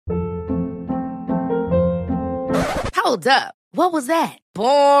Hold up. What was that?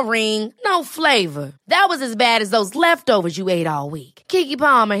 Boring. No flavor. That was as bad as those leftovers you ate all week. Keke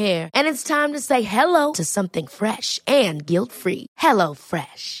Palmer here, and it's time to say hello to something fresh and guilt-free. Hello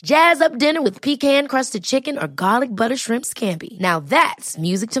Fresh. Jazz up dinner with pecan-crusted chicken or garlic butter shrimp scampi. Now that's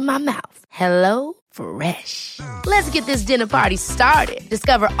music to my mouth. Hello Fresh. Let's get this dinner party started.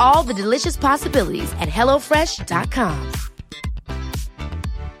 Discover all the delicious possibilities at hellofresh.com.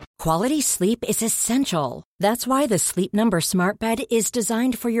 Quality sleep is essential. That's why the Sleep Number Smart Bed is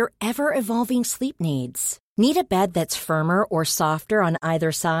designed for your ever-evolving sleep needs. Need a bed that's firmer or softer on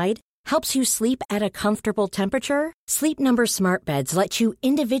either side? Helps you sleep at a comfortable temperature? Sleep Number Smart Beds let you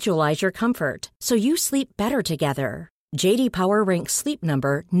individualize your comfort, so you sleep better together. J.D. Power ranks Sleep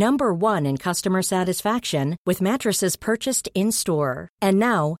Number number 1 in customer satisfaction with mattresses purchased in-store. And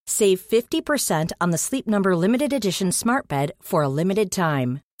now, save 50% on the Sleep Number Limited Edition Smart Bed for a limited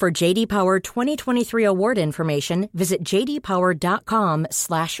time. For J.D. Power 2023 award information, visit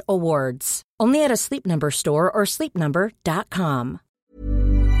jdpower.com/awards. Only at a Sleep Number store or sleepnumber.com.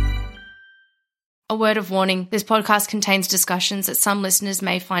 A word of warning, this podcast contains discussions that some listeners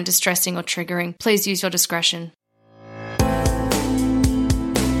may find distressing or triggering. Please use your discretion.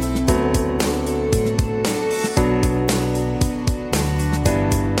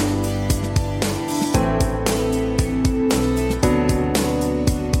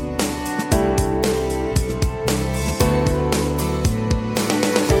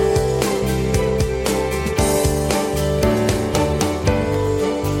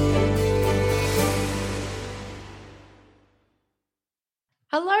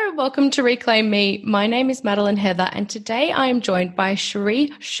 Hello, welcome to Reclaim Me. My name is Madeline Heather, and today I am joined by Cherie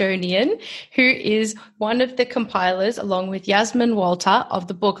Shonian, who is one of the compilers, along with Yasmin Walter, of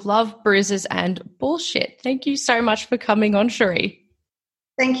the book Love, Bruises and Bullshit. Thank you so much for coming on, Cherie.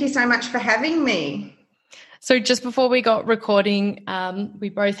 Thank you so much for having me. So just before we got recording, we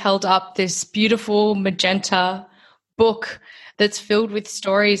both held up this beautiful magenta book that's filled with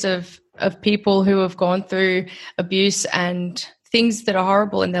stories of people who have gone through abuse and things that are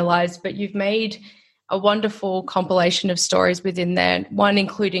horrible in their lives, but you've made a wonderful compilation of stories within there, one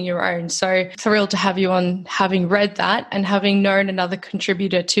including your own. So thrilled to have you on, having read that and having known another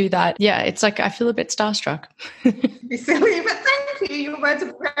contributor to that. Yeah, it's like I feel a bit starstruck. You're silly, but thank you. Your words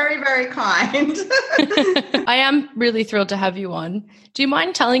are very, very kind. I am really thrilled to have you on. Do you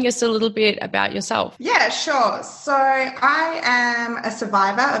mind telling us a little bit about yourself? Yeah, sure. So I am a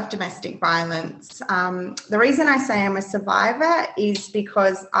survivor of domestic violence. The reason I say I'm a survivor is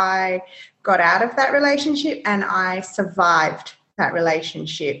because I got out of that relationship and I survived that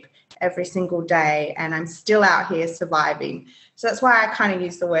relationship every single day, and I'm still out here surviving. So that's why I kind of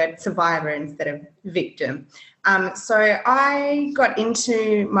use the word survivor instead of victim. So I got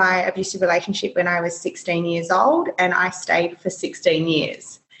into my abusive relationship when I was 16 years old, and I stayed for 16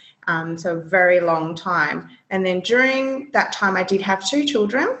 years. So a very long time. And then during that time, I did have 2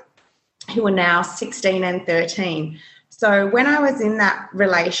 children who are now 16 and 13. So when I was in that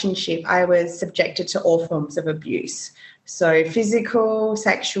relationship, I was subjected to all forms of abuse. So physical,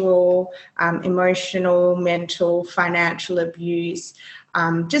 sexual, emotional, mental, financial abuse,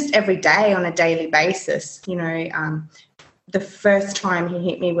 just every day on a daily basis. You know, the first time he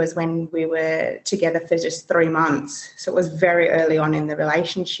hit me was when we were together for just 3 months. So it was very early on in the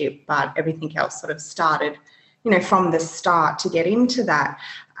relationship, but everything else sort of started, you know, from the start to get into that.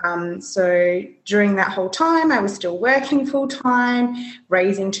 So during that whole time, I was still working full time,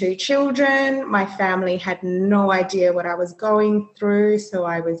 raising 2 children. My family had no idea what I was going through. So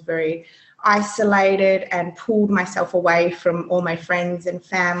I was very isolated and pulled myself away from all my friends and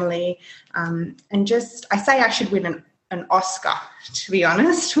family. And just, I say I should win an Oscar, to be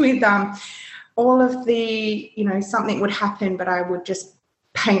honest, with all of the, you know, something would happen, but I would just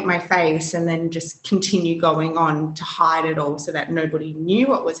paint my face and then just continue going on to hide it all so that nobody knew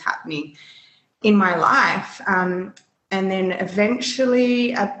what was happening in my life. And then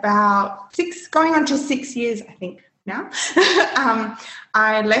eventually about going on to 6 years, I think now,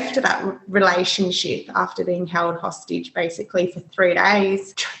 I left that relationship after being held hostage basically for 3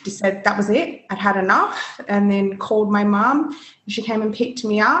 days. Just said that was it. I'd had enough, and then called my mum. She came and picked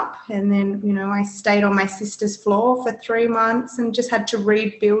me up, and then, you know, I stayed on my sister's floor for 3 months and just had to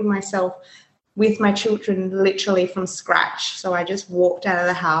rebuild myself with my children literally from scratch. So I just walked out of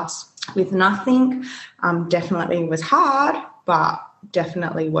the house with nothing. Definitely was hard, but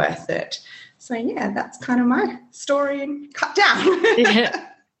definitely worth it. So, yeah, that's kind of my story and cut down. Yeah.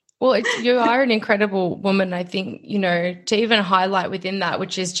 Well, you are an incredible woman, I think, you know, to even highlight within that,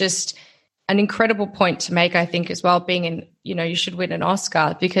 which is just an incredible point to make, I think, as well, being in, you should win an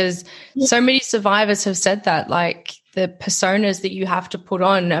Oscar, because so many survivors have said that, like the personas that you have to put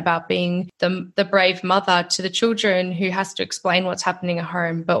on about being the brave mother to the children who has to explain what's happening at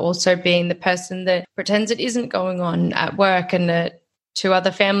home, but also being the person that pretends it isn't going on at work and to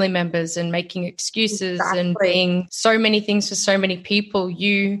other family members and making excuses and being so many things for so many people.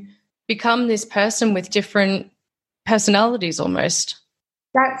 You become this person with different personalities almost.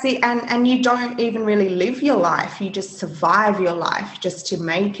 That's it. And you don't even really live your life. You just survive your life just to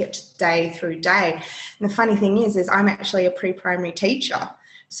make it day through day. And the funny thing is I'm actually a pre-primary teacher.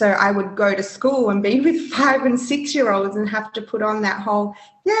 So I would go to school and be with 5 and 6 year olds and have to put on that whole,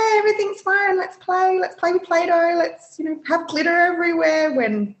 yeah, everything's fine. Let's play with Play-Doh. Let's, have glitter everywhere,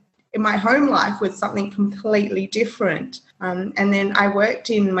 when in my home life was something completely different. And then I worked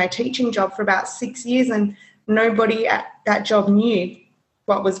in my teaching job for about 6 years, and nobody at that job knew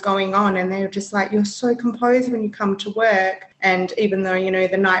what was going on, and they were just like, you're so composed when you come to work. And even though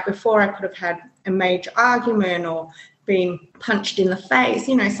the night before I could have had a major argument or been punched in the face,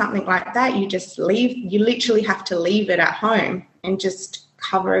 something like that, you just leave. You literally have to leave it at home and just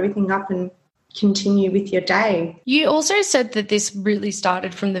cover everything up and continue with your day. You also said that this really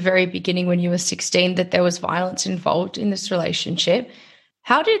started from the very beginning when you were 16, that there was violence involved in this relationship.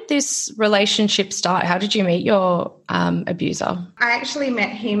 How did this relationship start? How did you meet your abuser? I actually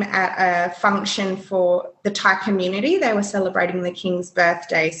met him at a function for the Thai community. They were celebrating the king's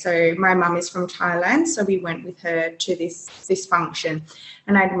birthday. So my mum is from Thailand, so we went with her to this function,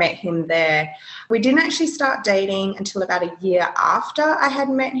 and I'd met him there. We didn't actually start dating until about a year after I had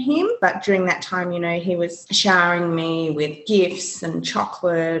met him. But during that time, he was showering me with gifts and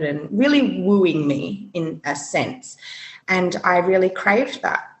chocolate and really wooing me in a sense. And I really craved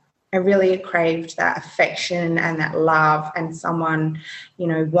that. I really craved that affection and that love and someone,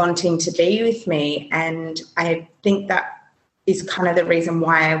 wanting to be with me. And I think that is kind of the reason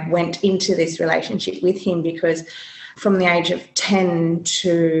why I went into this relationship with him, because from the age of 10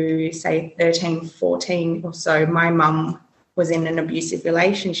 to, say, 13, 14 or so, my mum was in an abusive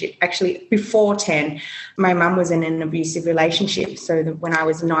relationship. Actually, before 10, my mum was in an abusive relationship. So that when I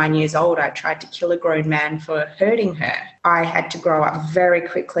was 9 years old, I tried to kill a grown man for hurting her. I had to grow up very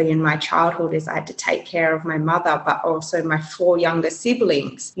quickly in my childhood, as I had to take care of my mother, but also my 4 younger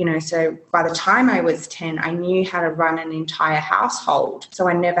siblings. So by the time I was 10, I knew how to run an entire household. So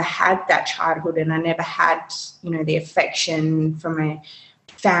I never had that childhood, and I never had, the affection from my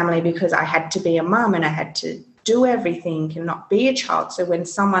family, because I had to be a mum and I had to do everything and not be a child. So when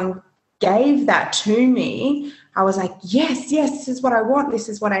someone gave that to me, I was like, yes, this is what I want. This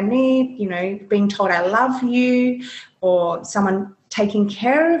is what I need. Being told I love you, or someone taking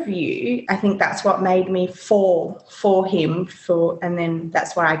care of you. I think that's what made me fall for him. And then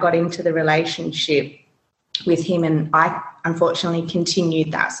that's why I got into the relationship with him. And I unfortunately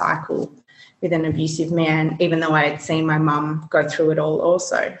continued that cycle with an abusive man, even though I had seen my mum go through it all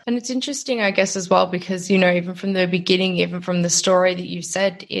also. And it's interesting, I guess, as well, because, even from the beginning, even from the story that you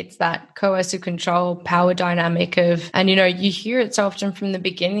said, it's that coercive control, power dynamic of, and, you hear it so often from the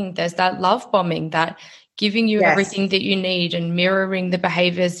beginning, there's that love bombing, that giving you everything that you need and mirroring the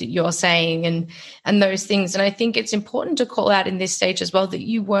behaviors that you're saying and those things. And I think it's important to call out in this stage as well that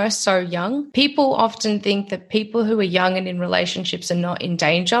you were so young. People often think that people who are young and in relationships are not in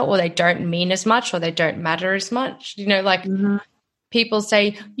danger, or they don't mean as much, or they don't matter as much. People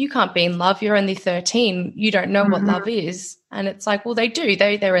say, you can't be in love, you're only 13, you don't know what love is. And it's like, well, they do.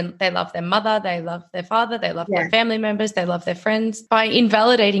 They love their mother, they love their father, they love their family members, they love their friends. By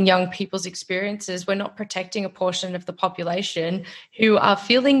invalidating young people's experiences, we're not protecting a portion of the population who are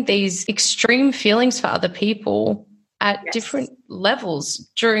feeling these extreme feelings for other people at different levels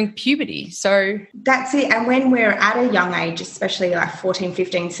during puberty. So that's it. And when we're at a young age, especially like 14,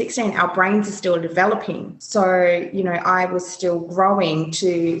 15, 16, our brains are still developing. So, I was still growing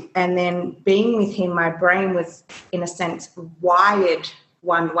too. And then being with him, my brain was, in a sense, wired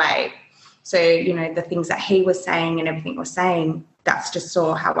one way. So, the things that he was saying and everything was saying, that's just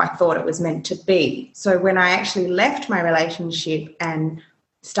sort of how I thought it was meant to be. So when I actually left my relationship and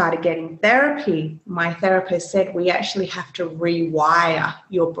started getting therapy, my therapist said we actually have to rewire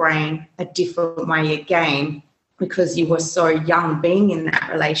your brain a different way again, because you were so young being in that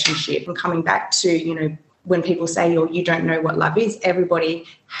relationship. And coming back to, when people say, oh, you don't know what love is, everybody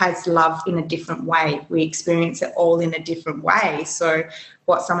has love in a different way. We experience it all in a different way. So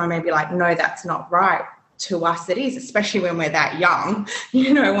what someone may be like, no, that's not right. To us it is, especially when we're that young,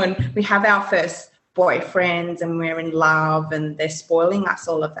 when we have our first boyfriends and we're in love and they're spoiling us,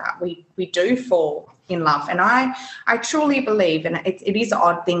 all of that, we do fall in love. And I truly believe, and it is an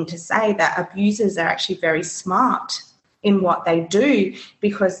odd thing to say, that abusers are actually very smart in what they do,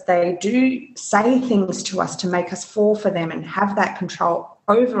 because they do say things to us to make us fall for them and have that control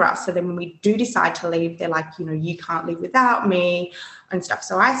over us. So then when we do decide to leave, they're like, you can't live without me and stuff.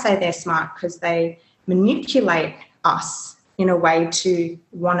 So I say they're smart because they manipulate us in a way to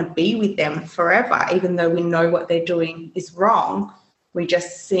want to be with them forever, even though we know what they're doing is wrong. We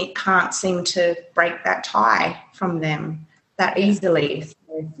just can't seem to break that tie from them that easily.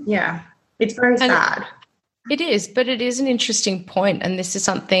 So, yeah, it's very sad. It is, but it is an interesting point, and this is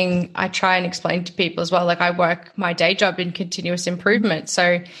something I try and explain to people as well. Like, I work my day job in continuous improvement,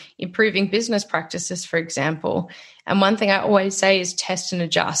 so improving business practices, for example. And one thing I always say is test and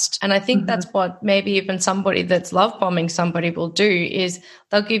adjust. And I think that's what maybe even somebody that's love bombing somebody will do, is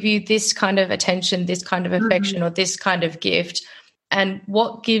they'll give you this kind of attention, this kind of affection, or this kind of gift. And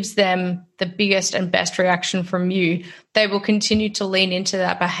what gives them the biggest and best reaction from you, they will continue to lean into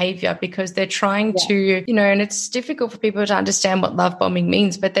that behavior, because they're trying to, and it's difficult for people to understand what love bombing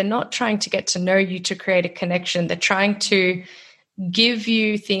means, but they're not trying to get to know you to create a connection. They're trying to give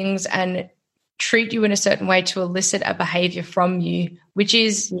you things and treat you in a certain way to elicit a behavior from you, which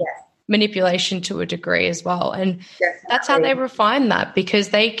is manipulation to a degree as well. And that's how they refine that, because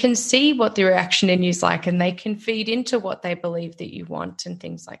they can see what the reaction in you is like, and they can feed into what they believe that you want and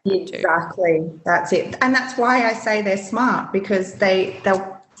things like that too. Exactly. That's it. And that's why I say they're smart, because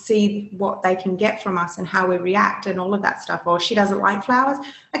they'll see what they can get from us and how we react and all of that stuff. Or she doesn't like flowers.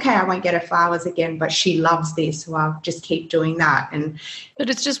 Okay, I won't get her flowers again, but she loves this, so I'll just keep doing that. But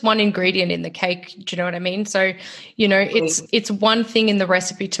it's just one ingredient in the cake. Do you know what I mean? So, it's one thing in the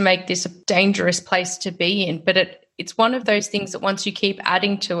recipe to make this a dangerous place to be in, but it's one of those things that once you keep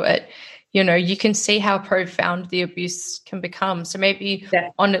adding to it, you can see how profound the abuse can become. So maybe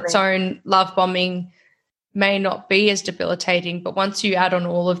on its own, love bombing may not be as debilitating, but once you add on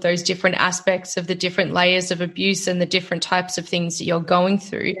all of those different aspects of the different layers of abuse and the different types of things that you're going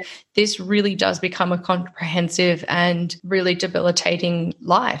through, this really does become a comprehensive and really debilitating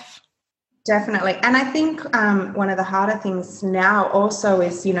life. Definitely. And I think one of the harder things now also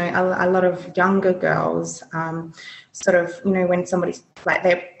is, a lot of younger girls sort of, when somebody, like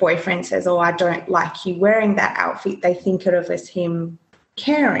their boyfriend says, oh, I don't like you wearing that outfit, they think of it as him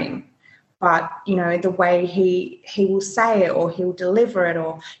caring. But, the way he will say it, or he'll deliver it,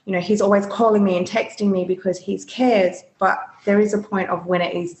 or, he's always calling me and texting me because he cares. But there is a point of when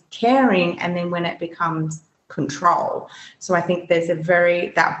it is caring and then when it becomes control. So I think there's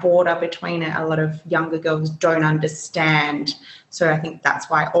that border between it. A lot of younger girls don't understand. So I think that's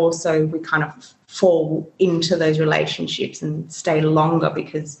why also we kind of fall into those relationships and stay longer,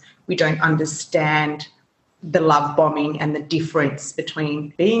 because we don't understand the love bombing and the difference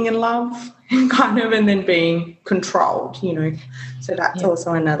between being in love kind of and then being controlled, So that's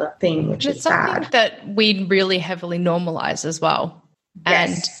also another thing, which is sad. It's something that we really heavily normalize as well.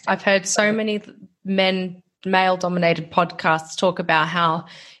 Yes. And I've heard so many male-dominated podcasts talk about how,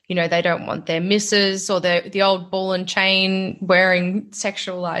 they don't want their missus or the old ball and chain wearing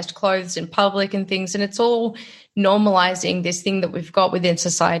sexualized clothes in public and things. And it's all normalizing this thing that we've got within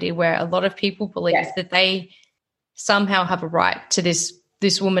society, where a lot of people believe that they somehow have a right to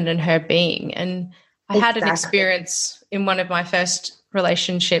this woman and her being. And I had an experience in one of my first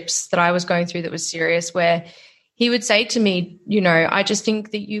relationships that I was going through that was serious, where he would say to me, I just think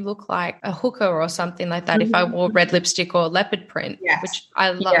that you look like a hooker or something like that if I wore red lipstick or leopard print, which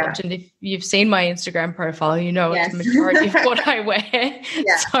I loved. And if you've seen my Instagram profile, it's the majority of what I wear.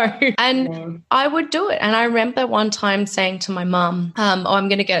 So, I would do it. And I remember one time saying to my mum, I'm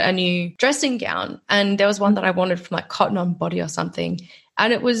going to get a new dressing gown. And there was one that I wanted from like Cotton On Body or something.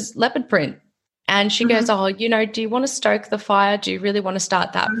 And it was leopard print. And she goes, oh, do you want to stoke the fire? Do you really want to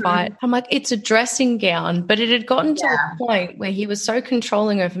start that fight? I'm like, it's a dressing gown. But it had gotten to a point where he was so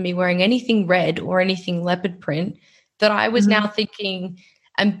controlling over me wearing anything red or anything leopard print that I was now thinking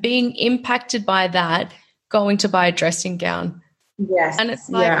and being impacted by that, going to buy a dressing gown. Yes. And it's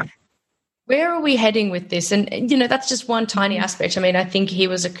like, where are we heading with this? And, that's just one tiny aspect. I mean, I think he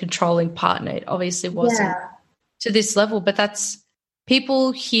was a controlling partner. It obviously wasn't to this level, but that's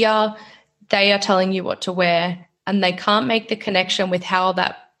people here. They are telling you what to wear, and they can't make the connection with how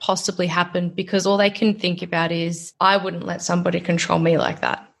that possibly happened, because all they can think about is, I wouldn't let somebody control me like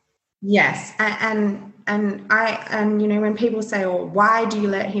that. Yes. And when people say, oh, why do you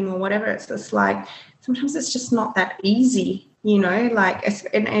let him or whatever, it's just like, sometimes it's just not that easy, and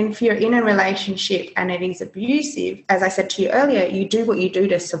if you're in a relationship and it is abusive, as I said to you earlier, you do what you do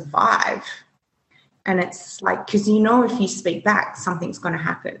to survive. And it's like, because if you speak back, something's going to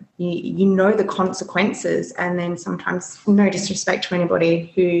happen. You know the consequences. And then sometimes, no disrespect to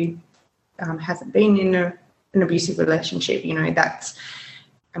anybody who hasn't been in an abusive relationship, that's,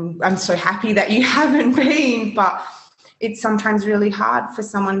 I'm so happy that you haven't been, but it's sometimes really hard for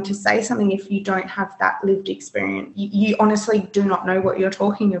someone to say something if you don't have that lived experience. You honestly do not know what you're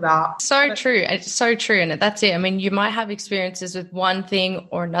talking about. So true. It's so true. And that's it. I mean, you might have experiences with one thing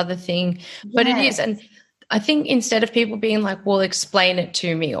or another thing, but it is. And I think instead of people being like, well, explain it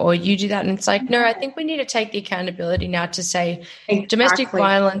to me, or you do that. And it's like, no, I think we need to take the accountability now to say domestic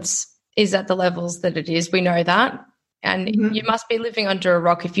violence is at the levels that it is. We know that. And you must be living under a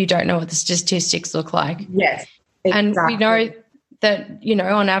rock if you don't know what the statistics look like. Yes. Exactly. And we know that,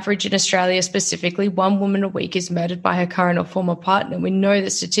 on average in Australia specifically, 1 woman a week is murdered by her current or former partner. We know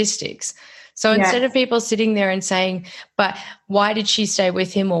the statistics. So instead of people sitting there and saying, but why did she stay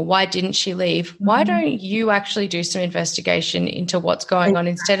with him, or why didn't she leave? Why don't you actually do some investigation into what's going on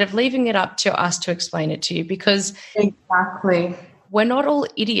instead of leaving it up to us to explain it to you? Because we're not all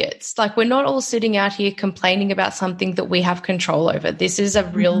idiots. Like, we're not all sitting out here complaining about something that we have control over. This is a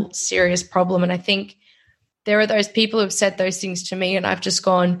real serious problem. And I think there are those people who have said those things to me, and I've just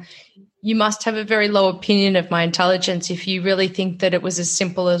gone, you must have a very low opinion of my intelligence if you really think that it was as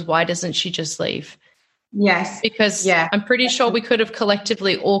simple as, why doesn't she just leave? Yes. Because I'm pretty sure we could have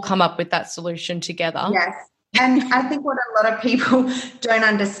collectively all come up with that solution together. Yes. And I think what a lot of people don't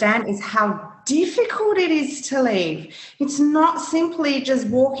understand is how difficult it is to leave. It's not simply just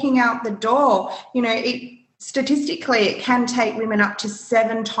walking out the door. Statistically, it can take women up to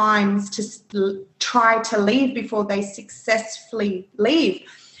 7 times to try to leave before they successfully leave.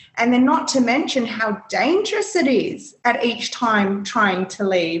 And then not to mention how dangerous it is at each time trying to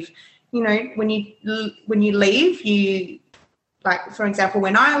leave. When you leave, like, for example,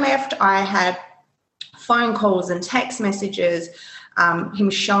 when I left, I had phone calls and text messages, him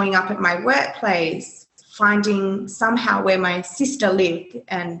showing up at my workplace, finding somehow where my sister lived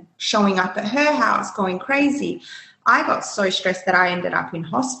and showing up at her house, going crazy. I got so stressed that I ended up in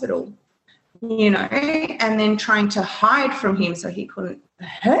hospital, and then trying to hide from him so he couldn't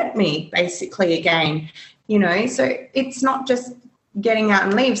hurt me basically again, So it's not just getting out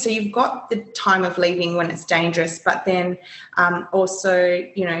and leave. So you've got the time of leaving when it's dangerous, but then also,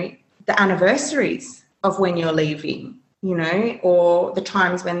 the anniversaries of when you're leaving, or the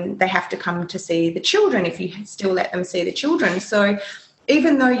times when they have to come to see the children, if you still let them see the children. So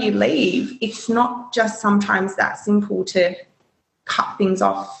even though you leave, it's not just sometimes that simple to cut things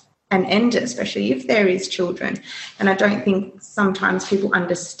off and end it, especially if there is children. And I don't think sometimes people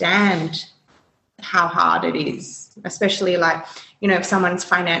understand how hard it is, especially if someone's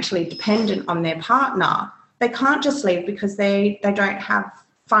financially dependent on their partner, they can't just leave because they don't have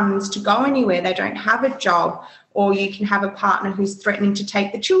funds to go anywhere. They don't have a job, or you can have a partner who's threatening to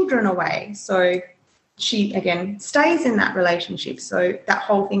take the children away. So she, again, stays in that relationship. So that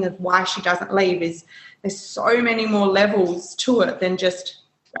whole thing of why she doesn't leave is there's so many more levels to it than just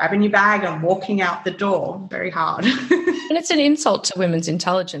grabbing your bag and walking out the door. Very hard. And it's an insult to women's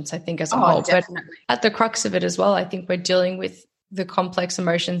intelligence, I think, as a whole. Definitely. But at the crux of it as well, I think we're dealing with the complex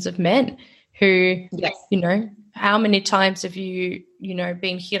emotions of men who, how many times have you,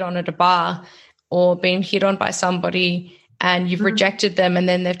 been hit on at a bar or been hit on by somebody and you've rejected them, and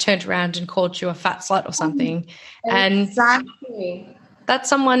then they've turned around and called you a fat slut or something. Exactly. And that's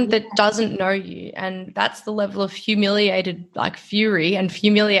someone that doesn't know you, and that's the level of humiliated, like, fury and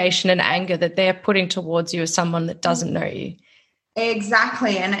humiliation and anger that they're putting towards you as someone that doesn't know you.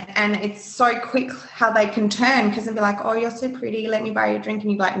 Exactly. And it's so quick how they can turn, because they'll be like, oh, you're so pretty, let me buy you a drink,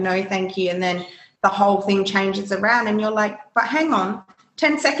 and you're like, no, thank you. And then the whole thing changes around and you're like, but hang on,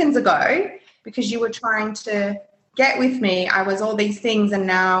 10 seconds ago, because you were trying to get with me, I was all these things, and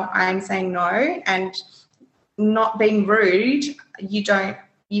now I'm saying no, and not being rude,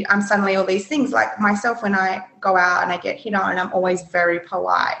 I'm suddenly all these things. Like myself, when I go out and I get hit on, I'm always very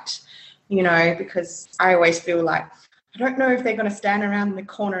polite, because I always feel like, I don't know if they're going to stand around in the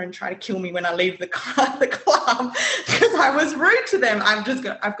corner and try to kill me when I leave the club because I was rude to them.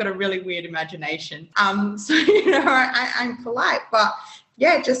 I've got a really weird imagination. So, I'm polite, but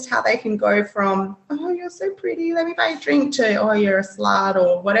yeah, just how they can go from, oh, you're so pretty, let me buy a drink, to, oh, you're a slut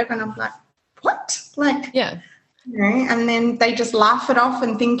or whatever. And I'm like, what? And then they just laugh it off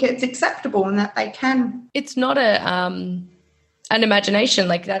and think it's acceptable and that they can. It's not an imagination.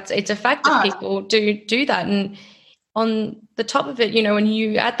 It's a fact that people do that. And on the top of it, when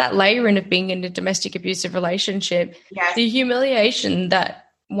you add that layer in of being in a domestic abusive relationship, the humiliation that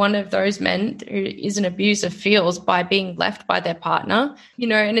one of those men who is an abuser feels by being left by their partner, you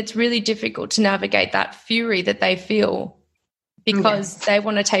know, and it's really difficult to navigate that fury that they feel because they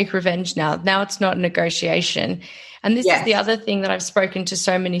want to take revenge now. Now it's not a negotiation. And this is the other thing that I've spoken to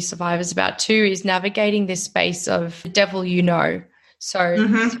so many survivors about too, is navigating this space of the devil you know.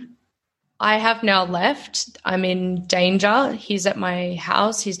 So I have now left. I'm in danger. He's at my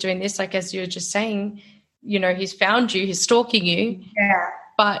house. He's doing this, like as you were just saying, you know, he's found you, he's stalking you. Yeah.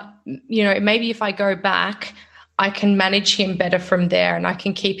 But, you know, maybe if I go back, I can manage him better from there and I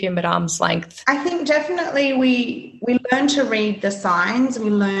can keep him at arm's length. I think definitely we learn to read the signs.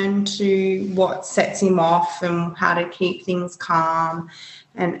 We learn to what sets him off and how to keep things calm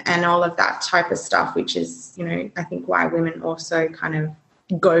and all of that type of stuff, which is, you know, I think why women also kind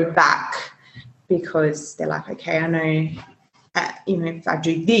of go back, because they're like, okay, I know, you know, if I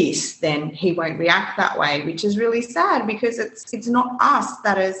do this, then he won't react that way, which is really sad because it's not us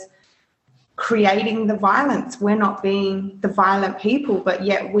that is creating the violence. We're not being the violent people, but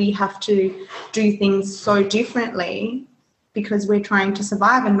yet we have to do things so differently because we're trying to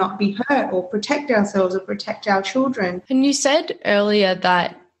survive and not be hurt or protect ourselves or protect our children. And you said earlier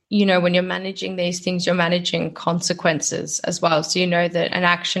that, you know, when you're managing these things, you're managing consequences as well. So you know that an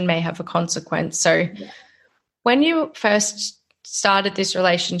action may have a consequence. So when you first started this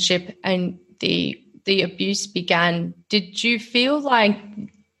relationship and the abuse began, did you feel like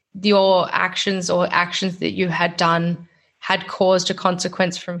your actions or actions that you had done had caused a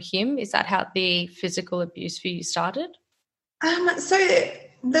consequence from him? Is that how the physical abuse for you started? So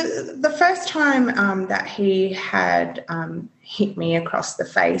the first time that he had hit me across the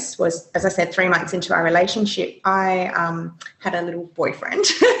face was, as I said, 3 months into our relationship. I had a little boyfriend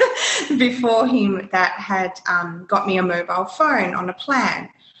before him that had got me a mobile phone on a plan.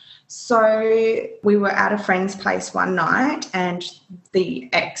 So we were at a friend's place one night and the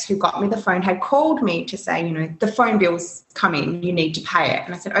ex who got me the phone had called me to say, you know, the phone bill's come in, you need to pay it.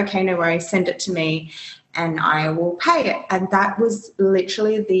 And I said, okay, no worries, send it to me and I will pay it. And that was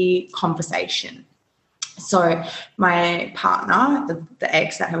literally the conversation. So my partner, the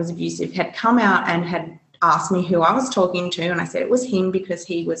ex that was abusive, had come out and had asked me who I was talking to, and I said it was him because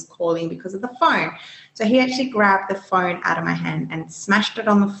he was calling because of the phone. So he actually grabbed the phone out of my hand and smashed it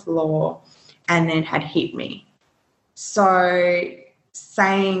on the floor and then had hit me. So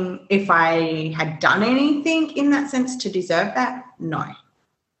saying if I had done anything in that sense to deserve that, no.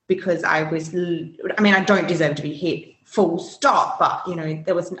 Because I don't deserve to be hit, full stop, but, you know,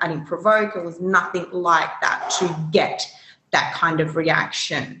 I didn't provoke, it was nothing like that to get that kind of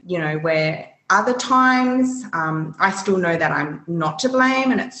reaction, you know, where other times I still know that I'm not to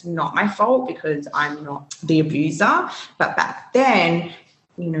blame and it's not my fault because I'm not the abuser. But back then,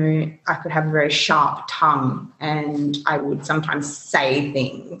 you know, I could have a very sharp tongue and I would sometimes say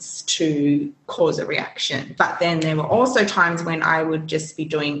things to cause a reaction. But then there were also times when I would just be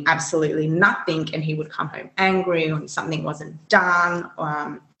doing absolutely nothing and he would come home angry or something wasn't done,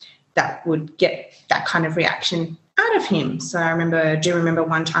 that would get that kind of reaction out of him. So I do remember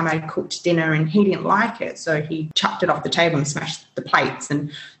one time I cooked dinner and he didn't like it. So he chucked it off the table and smashed the plates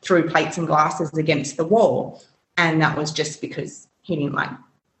and threw plates and glasses against the wall. And that was just because he didn't like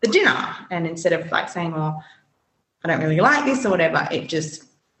the dinner. And instead of like saying, well, I don't really like this or whatever, it just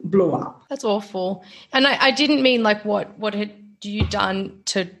blew up. That's awful. And I didn't mean like what had you done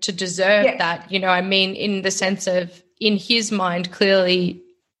to deserve that? You know, I mean in the sense of in his mind, clearly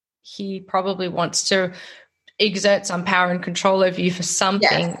he probably wants to exert some power and control over you for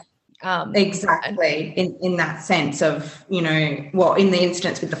something. Yes. Exactly. In that sense of, you know, well, in the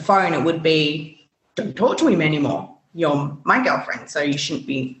instance with the phone, it would be, don't talk to him anymore. You're my girlfriend, so you shouldn't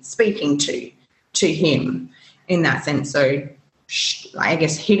be speaking to him in that sense. So I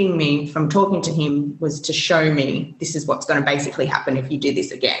guess hitting me from talking to him was to show me this is what's going to basically happen if you do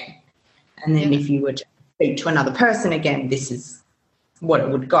this again. And then if you were to speak to another person again, this is what it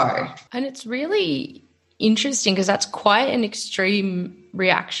would go. And it's really interesting because that's quite an extreme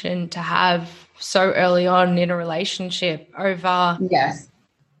reaction to have so early on in a relationship over,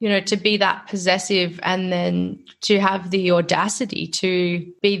 you know, to be that possessive and then to have the audacity to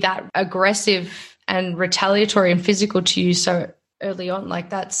be that aggressive and retaliatory and physical to you so early on. Like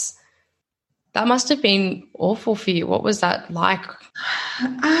that must have been awful for you. What was that like?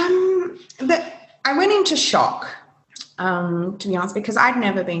 I went into shock. To be honest, because I'd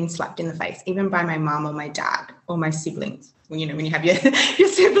never been slapped in the face, even by my mum or my dad or my siblings. You know, when you have your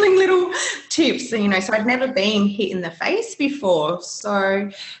sibling little tips, you know, so I'd never been hit in the face before.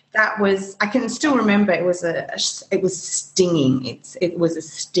 So that was, I can still remember it was stinging. It was a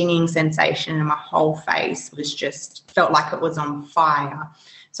stinging sensation and my whole face was just, felt like it was on fire.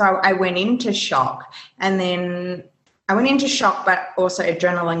 So I went into shock, and then I went into shock, but also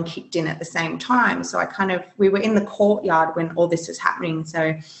adrenaline kicked in at the same time. So we were in the courtyard when all this was happening.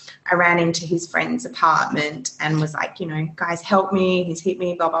 So I ran into his friend's apartment and was like, guys, help me. He's hit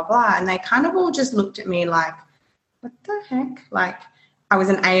me, blah, blah, blah. And they kind of all just looked at me like, what the heck? Like I was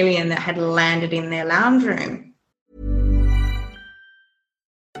an alien that had landed in their lounge room.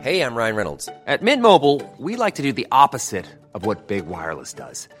 Hey, I'm Ryan Reynolds. At Mint Mobile, we like to do the opposite of what Big Wireless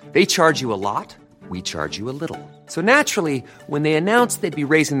does. They charge you a lot. We charge you a little. So naturally, when they announced they'd be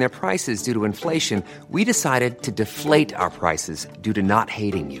raising their prices due to inflation, we decided to deflate our prices due to not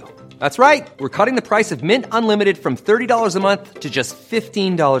hating you. That's right. We're cutting the price of Mint Unlimited from $30 a month to just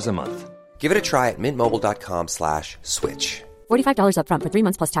 $15 a month. Give it a try at mintmobile.com/switch. $45 up front for 3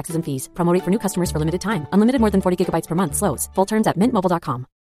 months plus taxes and fees. Promo rate for new customers for limited time. Unlimited more than 40 gigabytes per month. Slows full terms at mintmobile.com.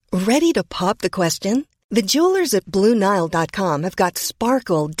 Ready to pop the question? The jewelers at BlueNile.com have got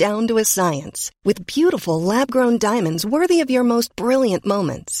sparkle down to a science with beautiful lab-grown diamonds worthy of your most brilliant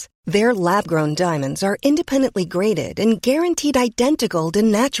moments. Their lab-grown diamonds are independently graded and guaranteed identical to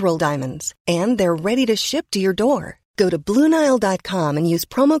natural diamonds, and they're ready to ship to your door. Go to BlueNile.com and use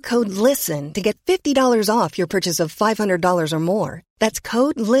promo code LISTEN to get $50 off your purchase of $500 or more. That's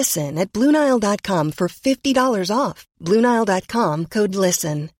code LISTEN at BlueNile.com for $50 off. BlueNile.com, code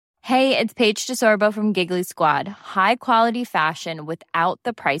LISTEN. Hey, it's Paige DeSorbo from Giggly Squad. High quality fashion without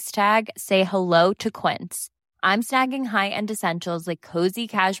the price tag. Say hello to Quince. I'm snagging high-end essentials like cozy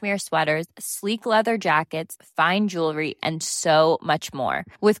cashmere sweaters, sleek leather jackets, fine jewelry, and so much more.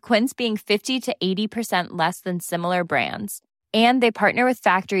 With Quince being 50 to 80% less than similar brands. And they partner with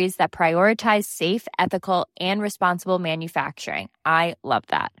factories that prioritize safe, ethical, and responsible manufacturing. I love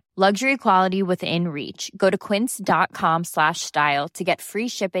that. Luxury quality within reach. Go to quince.com/style to get free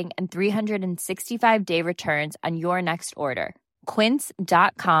shipping and 365-day returns on your next order.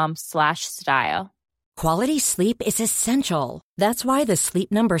 Quince.com/style. Quality sleep is essential. That's why the Sleep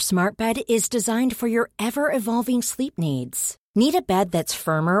Number Smart Bed is designed for your ever-evolving sleep needs. Need a bed that's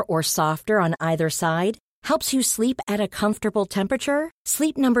firmer or softer on either side? Helps you sleep at a comfortable temperature?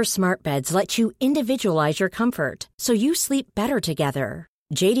 Sleep Number Smart Beds let you individualize your comfort, so you sleep better together.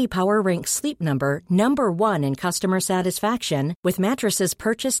 J.D. Power ranks Sleep Number #1 in customer satisfaction with mattresses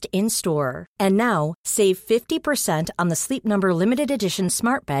purchased in-store. And now, save 50% on the Sleep Number Limited Edition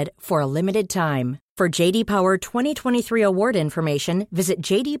Smart Bed for a limited time. For J.D. Power 2023 award information, visit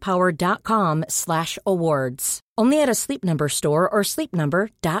jdpower.com/awards. Only at a Sleep Number store or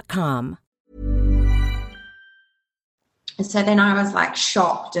sleepnumber.com. So then I was like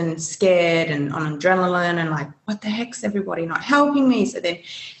shocked and scared and on adrenaline and like, what the heck's everybody not helping me? So then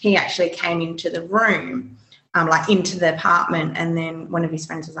he actually came into the room, like into the apartment. And then one of his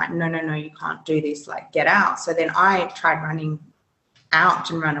friends was like, no, you can't do this. Like, get out. So then I tried running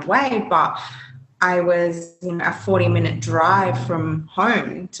out and run away, but I was a 40-minute drive from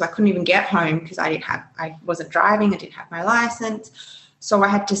home. So I couldn't even get home because I wasn't driving. I didn't have my license. So I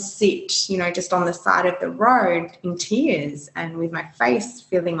had to sit, just on the side of the road in tears and with my face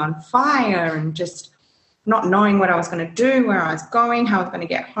feeling on fire and just not knowing what I was going to do, where I was going, how I was going to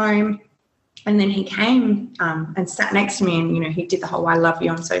get home. And then he came and sat next to me and, he did the whole, I love you,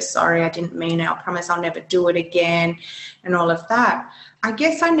 I'm so sorry, I didn't mean it, I promise I'll never do it again, and all of that. I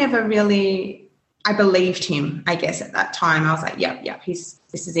guess I believed him, I guess, at that time. I was like, yep, this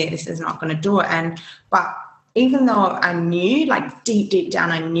is it, this is not going to do it. But even though I knew, like deep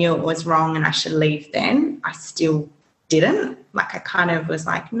down, I knew it was wrong and I should leave then, I still didn't. Like I kind of was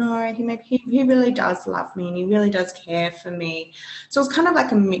like, no, he really does love me and he really does care for me. So it was kind of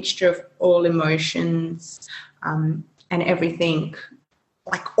like a mixture of all emotions and everything,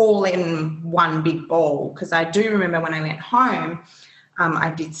 like all in one big ball. Because I do remember when I went home,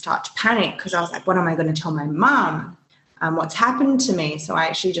 I did start to panic because I was like, what am I going to tell my mum? What's happened to me? So I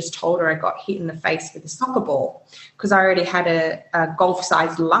actually just told her I got hit in the face with a soccer ball because I already had a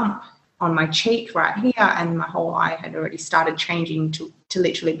golf-sized lump on my cheek right here, and my whole eye had already started changing to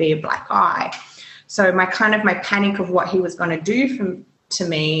literally be a black eye. So my panic of what he was going to do to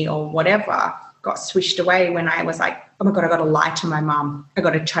me or whatever got swished away when I was like, oh my God, I got to lie to my mum. I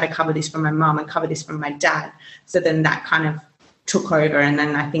got to try to cover this from my mum and cover this from my dad. So then that kind of took over, and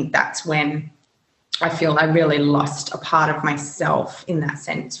then I think that's when I feel I really lost a part of myself in that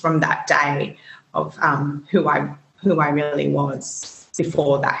sense from that day of who I really was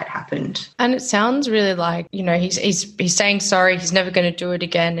before that had happened. And it sounds really like, he's saying sorry, he's never going to do it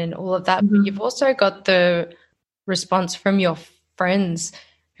again and all of that. Mm-hmm. But you've also got the response from your friends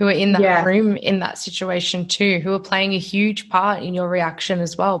who are in that room in that situation too, who are playing a huge part in your reaction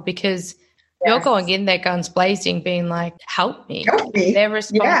as well, because You're going in there guns blazing, being like, help me. Help me. Their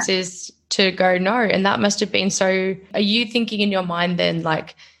response is to go, no. And that must have been so, are you thinking in your mind then,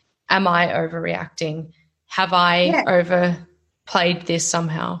 like, am I overreacting? Have I overplayed this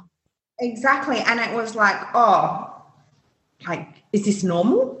somehow? Exactly. And it was like, is this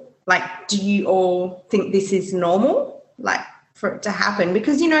normal? Like, do you all think this is normal? Like, for it to happen?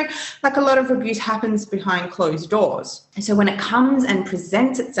 Because, like a lot of abuse happens behind closed doors. And so when it comes and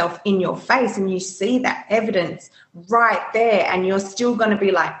presents itself in your face and you see that evidence right there and you're still going to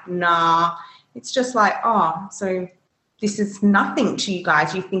be like, nah, it's just like, so this is nothing to you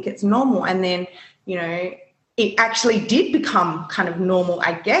guys. You think it's normal. And then, it actually did become kind of normal,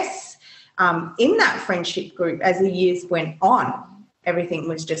 I guess, in that friendship group as the years went on. Everything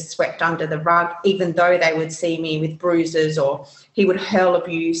was just swept under the rug, even though they would see me with bruises or he would hurl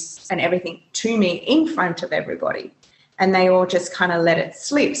abuse and everything to me in front of everybody. And they all just kind of let it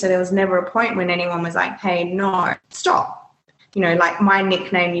slip. So there was never a point when anyone was like, hey, no, stop. Like my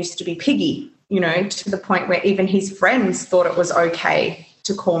nickname used to be Piggy, to the point where even his friends thought it was okay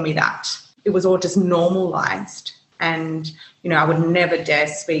to call me that. It was all just normalized. And, I would never dare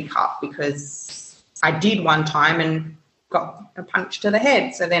speak up because I did one time and got a punch to the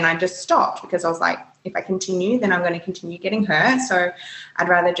head. So then I just stopped because I was like, if I continue, then I'm going to continue getting hurt. So I'd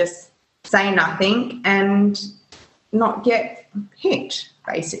rather just say nothing and not get hit,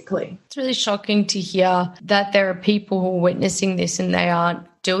 basically. It's really shocking to hear that there are people who are witnessing this and they aren't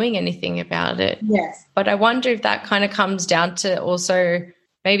doing anything about it. Yes. But I wonder if that kind of comes down to also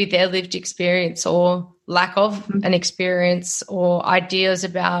maybe their lived experience or lack of an experience or ideas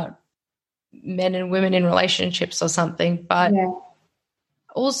about men and women in relationships or something. But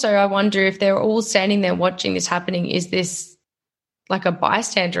also I wonder if they're all standing there watching this happening, is this like a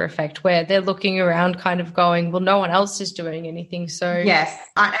bystander effect where they're looking around kind of going, well, no one else is doing anything. So yes,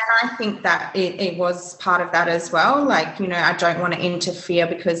 and I think that it was part of that as well. Like, I don't want to interfere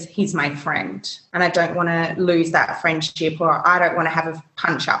because he's my friend and I don't want to lose that friendship, or I don't want to have a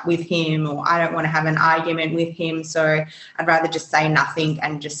punch up with him, or I don't want to have an argument with him. So I'd rather just say nothing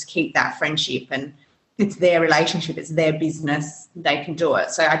and just keep that friendship, and it's their relationship, it's their business, they can do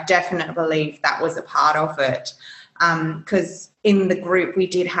it. So I definitely believe that was a part of it. Because in the group we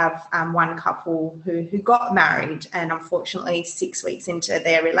did have one couple who got married, and unfortunately 6 weeks into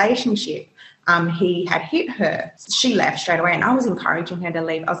their relationship, he had hit her. She left straight away, and I was encouraging her to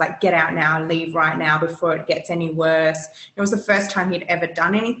leave. I was like, get out now, leave right now before it gets any worse. It was the first time he'd ever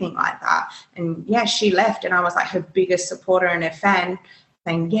done anything like that. And, she left, and I was like her biggest supporter and her fan,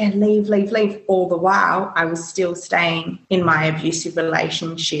 saying, leave. All the while I was still staying in my abusive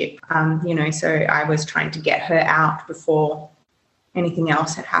relationship, so I was trying to get her out before anything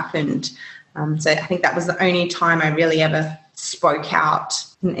else had happened. So I think that was the only time I really ever spoke out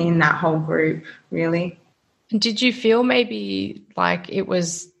in that whole group, really. And did you feel maybe like it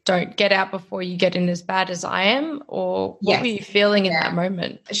was, don't get out before you get in as bad as I am? Or what were you feeling in that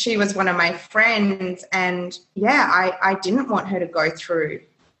moment? She was one of my friends, and I didn't want her to go through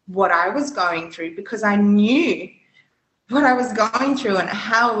what I was going through, because I knew what I was going through and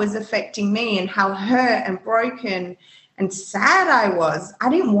how it was affecting me and how hurt and broken and sad I was. I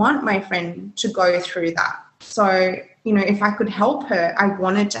didn't want my friend to go through that. So, if I could help her, I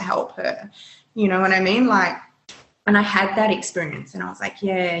wanted to help her. You know what I mean? Like, and I had that experience, and I was like,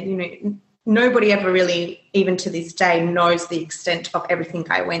 nobody ever really, even to this day, knows the extent of everything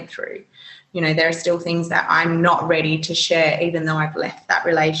I went through. There are still things that I'm not ready to share, even though I've left that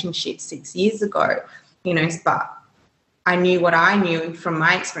relationship 6 years ago, but I knew what I knew from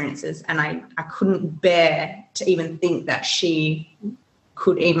my experiences, and I couldn't bear to even think that she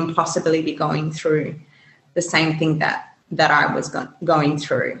could even possibly be going through the same thing that I was going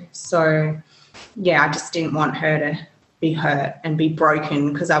through. So, I just didn't want her to be hurt and be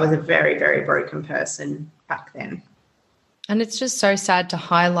broken, because I was a very, very broken person back then. And it's just so sad to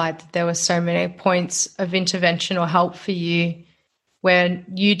highlight that there were so many points of intervention or help for you where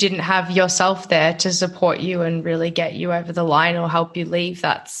you didn't have yourself there to support you and really get you over the line or help you leave.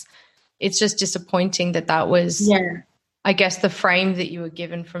 It's just disappointing that was, I guess, the frame that you were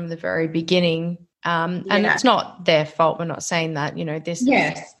given from the very beginning. And it's not their fault. We're not saying that,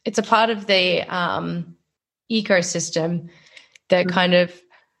 it's a part of the ecosystem that kind of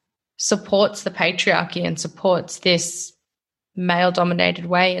supports the patriarchy and supports this male-dominated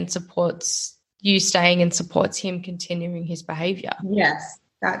way and supports you staying and supports him continuing his behaviour. Yes,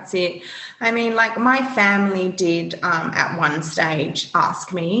 that's it. I mean, like, my family did at one stage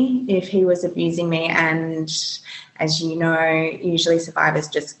ask me if he was abusing me, and as you know, usually survivors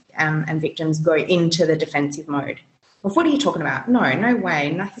just and victims go into the defensive mode. well, what are you talking about? No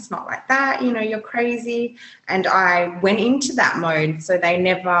way. Nothing's not like that. You're crazy. And I went into that mode, so they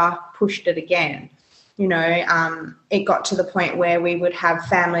never pushed it again. It got to the point where we would have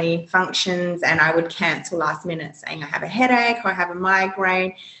family functions and I would cancel last minute saying I have a headache or I have a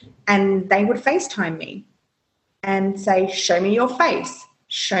migraine, and they would FaceTime me and say, show me your face,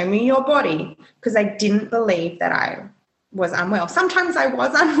 show me your body, because they didn't believe that I was unwell. Sometimes I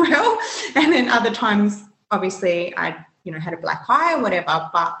was unwell, and then other times, obviously, I, had a black eye or whatever,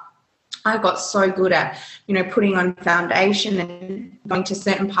 but I got so good at, putting on foundation and going to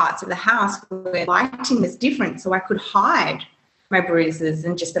certain parts of the house where lighting was different, so I could hide my bruises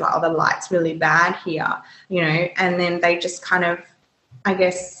and just be like, oh, the light's really bad here, and then they just kind of, I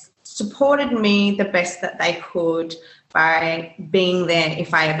guess, supported me the best that they could by being there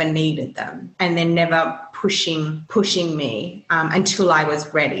if I ever needed them, and then never pushing me until I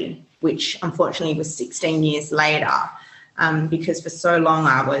was ready, which unfortunately was 16 years later, because for so long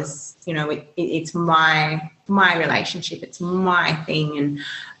I was, it's my relationship, it's my thing,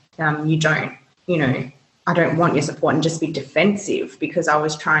 and you don't, I don't want your support and just be defensive, because I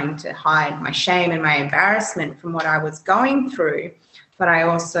was trying to hide my shame and my embarrassment from what I was going through. But I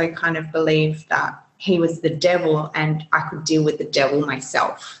also kind of believed that he was the devil and I could deal with the devil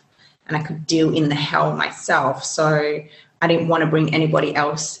myself and I could deal in the hell myself. So I didn't want to bring anybody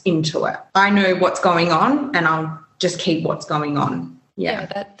else into it. I know what's going on and I'll just keep what's going on. Yeah,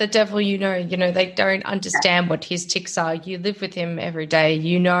 that the devil, they don't understand what his tics are. You live with him every day.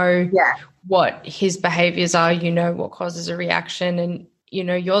 What his behaviors are, what causes a reaction, and,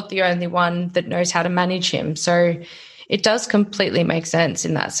 you're the only one that knows how to manage him. So it does completely make sense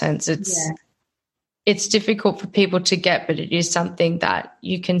in that sense. It's difficult for people to get, but it is something that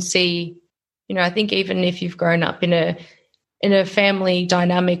you can see. I think even if you've grown up in a family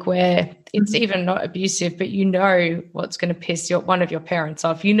dynamic where it's even not abusive, but what's going to piss one of your parents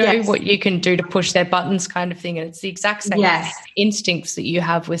off. What you can do to push their buttons kind of thing, and it's the exact same instincts that you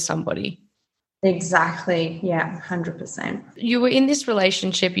have with somebody. Exactly. Yeah, 100%. You were in this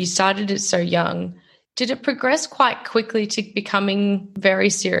relationship, you started it so young. Did it progress quite quickly to becoming very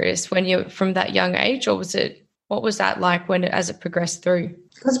serious when you're from that young age, or what was that like as it progressed through?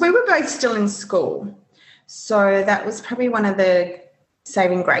 Because we were both still in school. So that was probably one of the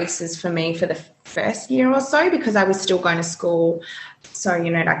saving graces for me for the first year or so, because I was still going to school. So,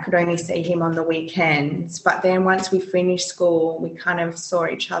 I could only see him on the weekends. But then once we finished school, we kind of saw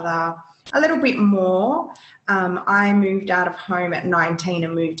each other a little bit more. I moved out of home at 19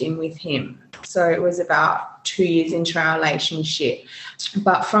 and moved in with him. So it was about 2 years into our relationship.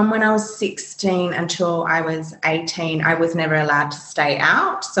 But from when I was 16 until I was 18, I was never allowed to stay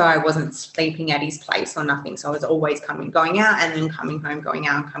out. So I wasn't sleeping at his place or nothing. So I was always going out and then coming home, going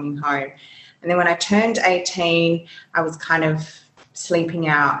out and coming home. And then when I turned 18, I was kind of sleeping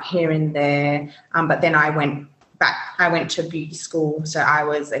out here and there. But then I went to beauty school. So I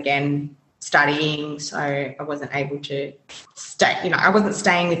was, again, studying, so I wasn't able to stay, I wasn't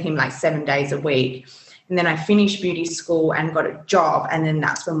staying with him like 7 days a week. And then I finished beauty school and got a job, and then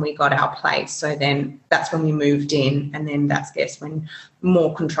that's when we got our place. So then that's when we moved in, and then that's, I guess, when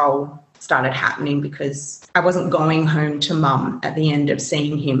more control started happening, because I wasn't going home to mum at the end of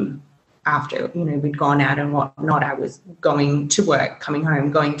seeing him after, we'd gone out and whatnot. I was going to work, coming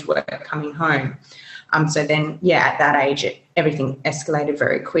home, going to work, coming home. So then, at that age, everything escalated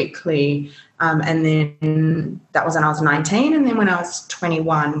very quickly. And then that was when I was 19. And then when I was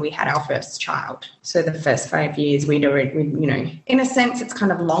 21, we had our first child. So the first 5 years, we'd in a sense, it's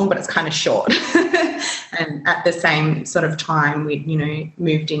kind of long, but it's kind of short. And at the same sort of time, we'd,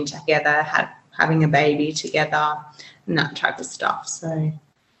 moved in together, having a baby together and that type of stuff. So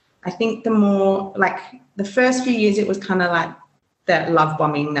I think the first few years, it was kind of like that love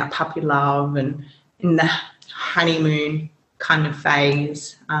bombing, that puppy love, and in the honeymoon kind of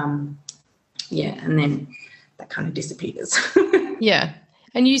phase. And then that kind of disappears. Yeah.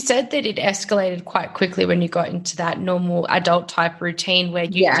 And you said that it escalated quite quickly when you got into that normal adult type routine where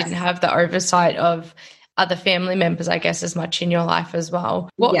you didn't have the oversight of other family members, I guess, as much in your life as well.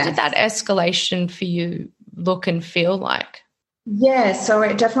 What did that escalation for you look and feel like? Yeah, so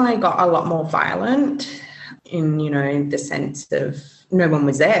it definitely got a lot more violent in, the sense of no one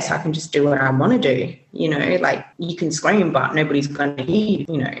was there, so I can just do what I want to do, like you can scream, but nobody's going to hear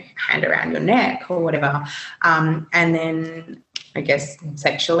you, hand around your neck or whatever. And then I guess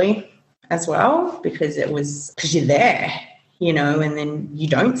sexually as well, because you're there, and then you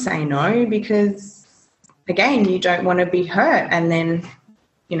don't say no because, again, you don't want to be hurt. And then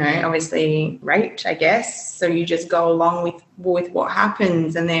obviously raped, I guess. So you just go along with what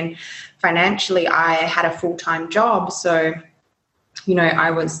happens. And then financially, I had a full-time job. So,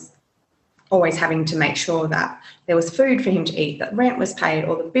 I was always having to make sure that there was food for him to eat, that rent was paid,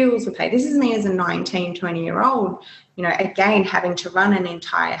 all the bills were paid. This is me as a 19, 20-year-old, again, having to run an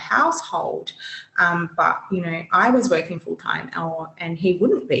entire household. But, I was working full-time and he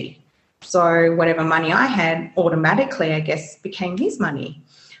wouldn't be. So whatever money I had automatically, I guess, became his money.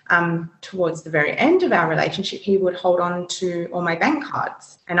 Towards the very end of our relationship, he would hold on to all my bank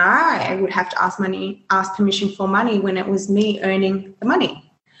cards, and I would have to ask permission for money when it was me earning the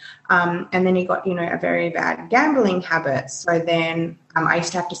money. And then he got, a very bad gambling habit. So then I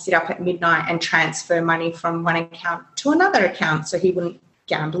used to have to sit up at midnight and transfer money from one account to another account so he wouldn't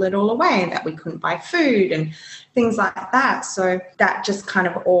gamble it all away, and that we couldn't buy food and things like that. So that just kind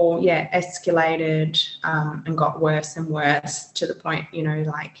of all, escalated and got worse and worse to the point,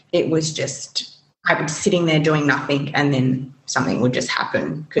 it was just, I would be sitting there doing nothing and then something would just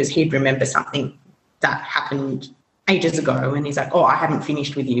happen because he'd remember something that happened ages ago and he's like, oh, I haven't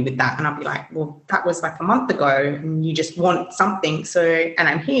finished with you with that. And I'll be like, well, that was like a month ago and you just want something. So, and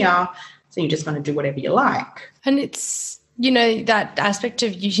I'm here, so you're just going to do whatever you like. And it's, that aspect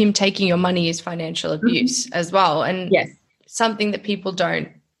of him taking your money is financial abuse as well. And yes, something that people don't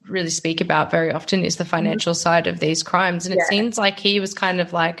really speak about very often is the financial side of these crimes. And it seems like he was kind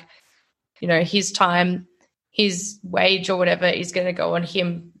of like, his time, his wage or whatever is going to go on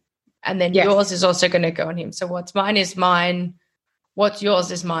him. And then yours is also going to go on him. So what's mine is mine. What's yours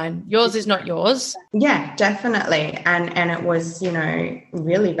is mine. Yours is not yours. Yeah, definitely. And it was,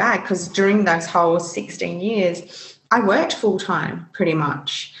 really bad because during those whole 16 years, I worked full-time pretty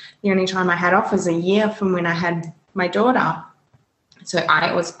much. The only time I had off was a year from when I had my daughter. So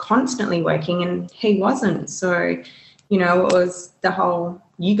I was constantly working and he wasn't. So, it was the whole,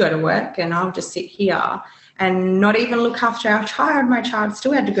 you go to work and I'll just sit here and not even look after our child. My child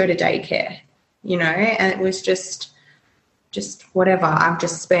still had to go to daycare, and it was just whatever. I've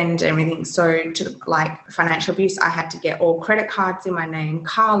just spent everything. So to like financial abuse, I had to get all credit cards in my name,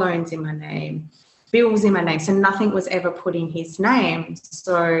 car loans in my name, bills in my name. So nothing was ever put in his name.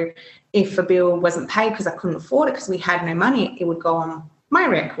 So if a bill wasn't paid because I couldn't afford it because we had no money, it would go on my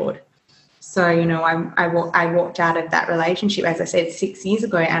record. So, I walked out of that relationship, as I said, 6 years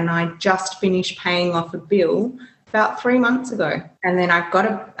ago, and I just finished paying off a bill about 3 months ago. And then I've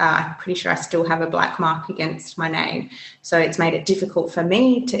got I'm pretty sure I still have a black mark against my name. So it's made it difficult for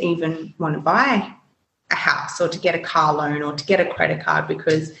me to even want to buy a house or to get a car loan or to get a credit card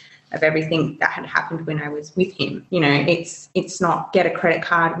because of everything that had happened when I was with him. It's not get a credit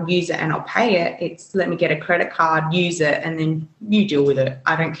card, use it and I'll pay it. It's let me get a credit card, use it, and then you deal with it.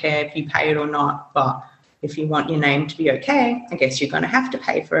 I don't care if you pay it or not, but if you want your name to be okay, I guess you're going to have to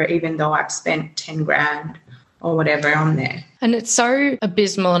pay for it, even though I've spent 10 grand or whatever on there. And it's so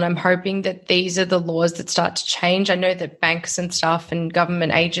abysmal, and I'm hoping that these are the laws that start to change. I know that banks and stuff and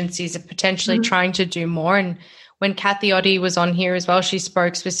government agencies are potentially trying to do more, and when Kathy Oddie was on here as well, she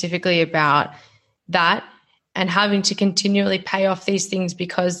spoke specifically about that and having to continually pay off these things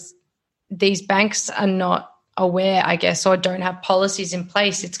because these banks are not aware, I guess, or don't have policies in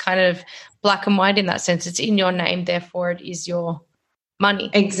place. It's kind of black and white in that sense. It's in your name, therefore it is your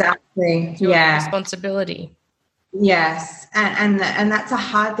money. Exactly. It's your responsibility. Yes. And that's a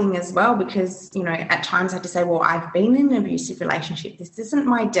hard thing as well because, at times I had to say, well, I've been in an abusive relationship. This isn't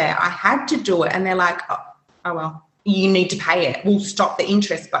my debt. I had to do it. And they're like, oh, well, you need to pay it. We'll stop the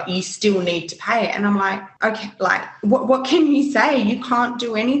interest, but you still need to pay it. And I'm like, okay, like, what can you say? You can't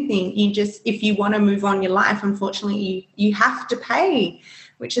do anything. You just, if you want to move on your life, unfortunately, you have to pay,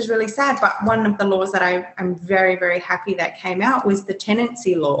 which is really sad. But one of the laws that I'm very, very happy that came out was the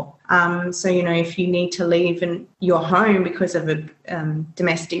tenancy law. So, if you need to leave your home because of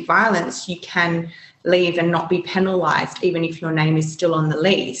domestic violence, you can leave and not be penalised, even if your name is still on the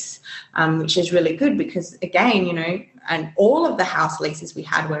lease, which is really good because, again, and all of the house leases we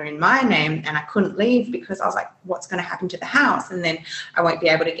had were in my name and I couldn't leave because I was like, what's going to happen to the house? And then I won't be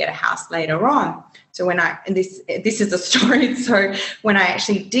able to get a house later on. So this is a story. So when I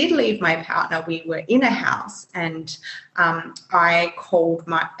actually did leave my partner, we were in a house and I called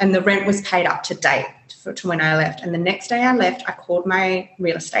and the rent was paid up to date to when I left. And the next day I left, I called my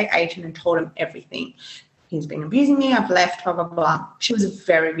real estate agent and told him everything. He's been abusing me. I've left, blah, blah, blah. She was a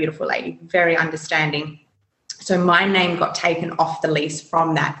very beautiful lady, very understanding. So my name got taken off the lease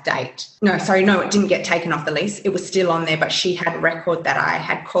from that date. No, it didn't get taken off the lease. It was still on there, but she had a record that I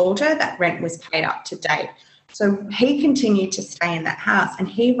had called her, that rent was paid up to date. So he continued to stay in that house, and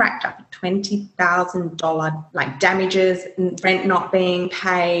he racked up $20,000 like damages, rent not being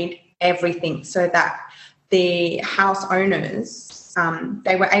paid, everything, so that the house owners,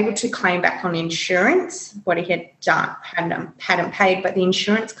 they were able to claim back on insurance what he had done, hadn't paid, but the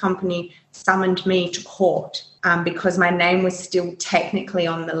insurance company summoned me to court because my name was still technically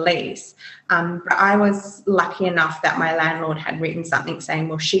on the lease. But I was lucky enough that my landlord had written something saying,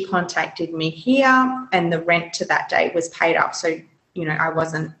 well, she contacted me here and the rent to that date was paid up. So, you know, I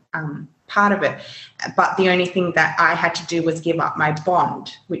wasn't part of it. But the only thing that I had to do was give up my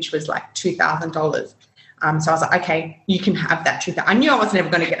bond, which was like $2,000. So I was like, okay, you can have that $2,000. I knew I was never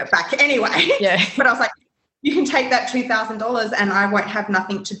going to get it back anyway. Yeah. But I was like, you can take that $2,000 and I won't have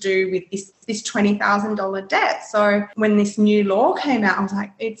nothing to do with this $20,000 debt. So when this new law came out, I was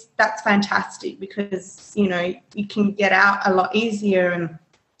like, that's fantastic because, you know, you can get out a lot easier and,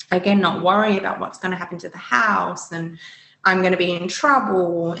 again, not worry about what's going to happen to the house and I'm going to be in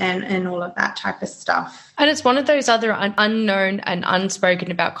trouble and all of that type of stuff. And it's one of those other unknown and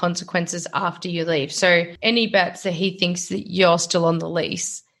unspoken about consequences after you leave. So any bets that he thinks that you're still on the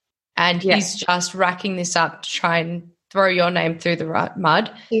lease and he's just racking this up to try and throw your name through the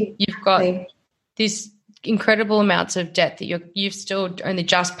mud. You've got this incredible amounts of debt that you've still only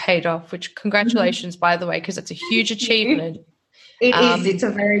just paid off, which congratulations, by the way, because it's a huge achievement. It is. It's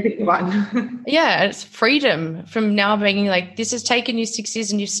a very big one. Yeah, it's freedom from now being like, this has taken you 6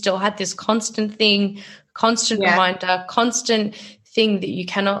 years and you've still had this constant thing, constant reminder, constant thing that you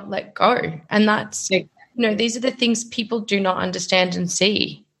cannot let go. And that's, you know, these are the things people do not understand and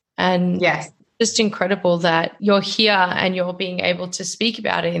see. And just incredible that you're here and you're being able to speak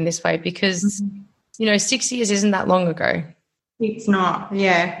about it in this way because, you know, 6 years isn't that long ago. It's not,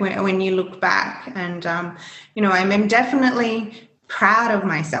 when you look back and, you know, I'm definitely proud of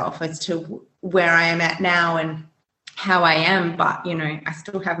myself as to where I am at now and how I am, but, you know, I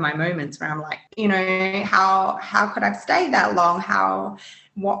still have my moments where I'm like, you know, how could I have stayed that long?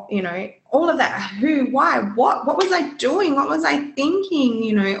 What, you know, all of that, who, why, what was I doing? What was I thinking?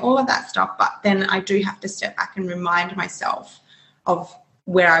 You know, all of that stuff. But then I do have to step back and remind myself of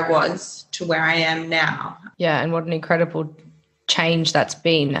where I was to where I am now. Yeah, and what an incredible change that's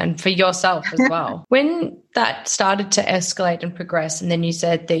been, and for yourself as well. When that started to escalate and progress, and then you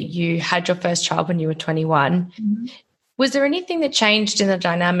said that you had your first child when you were 21, was there anything that changed in the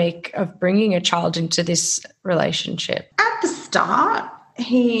dynamic of bringing a child into this relationship? At the start,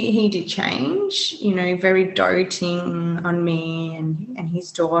 he did change, you know, very doting on me and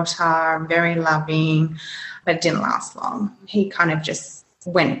his daughter, very loving, but it didn't last long. He kind of just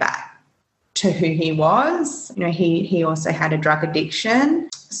went back to who he was. You know, he also had a drug addiction.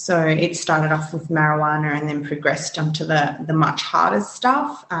 So it started off with marijuana and then progressed onto the much harder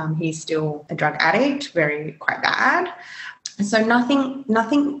stuff. He's still a drug addict, quite bad. So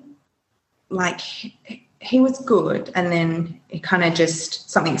nothing like he was good. And then it kind of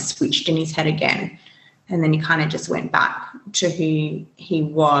just something switched in his head again. And then he kind of just went back to who he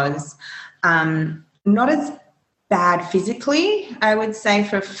was. Not as bad physically, I would say,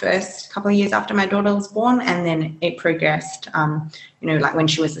 for the first couple of years after my daughter was born, and then it progressed, you know, like when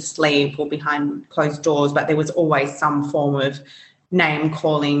she was asleep or behind closed doors, but there was always some form of name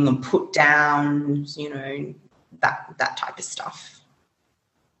calling and put downs, you know, that type of stuff.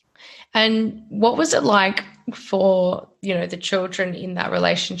 And what was it like for, you know, the children in that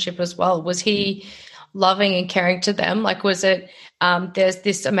relationship as well? Was he loving and caring to them? Like, was it there's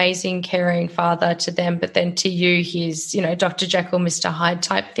this amazing caring father to them, but then to you he's, you know, Dr. Jekyll, Mr. Hyde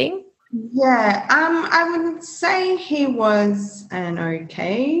type thing? Yeah, I would say he was an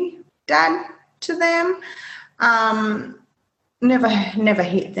okay dad to them. Never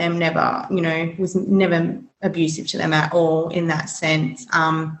hit them, never, you know, was never abusive to them at all in that sense.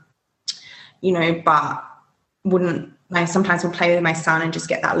 You know, but I sometimes would play with my son and just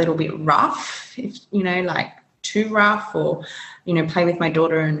get that little bit rough, if, you know, like too rough, or, you know, play with my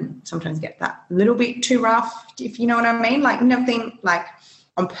daughter and sometimes get that little bit too rough, if you know what I mean. Like nothing like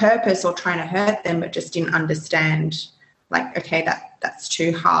on purpose or trying to hurt them, but just didn't understand, like, okay, that's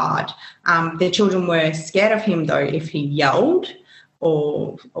too hard. The children were scared of him though if he yelled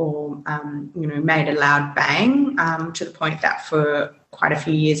or you know, made a loud bang, to the point that for quite a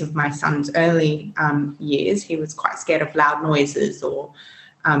few years of my son's early years, he was quite scared of loud noises or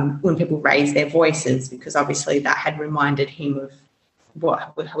when people raised their voices, because obviously that had reminded him of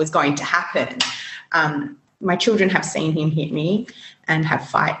what was going to happen. My children have seen him hit me and have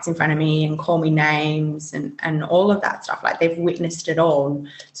fights in front of me and call me names and all of that stuff. Like, they've witnessed it all.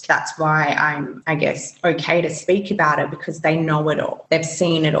 So that's why I'm, I guess, okay to speak about it, because they know it all. They've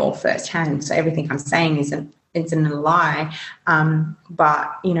seen it all firsthand. So everything I'm saying isn't isn't a lie.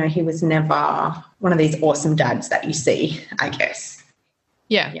 But, you know, he was never one of these awesome dads that you see, I guess.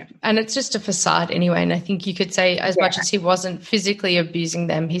 Yeah. And it's just a facade anyway. And I think you could say as much as he wasn't physically abusing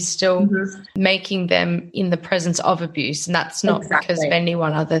them, he's still making them in the presence of abuse. And that's not because of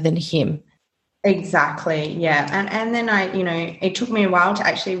anyone other than him. Exactly. Yeah. And then it took me a while to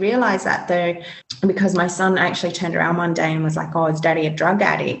actually realize that, though, because my son actually turned around one day and was like, oh, is daddy a drug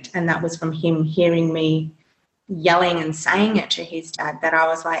addict? And that was from him hearing me yelling and saying it to his dad, that I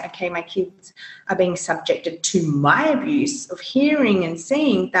was like, okay, my kids are being subjected to my abuse of hearing and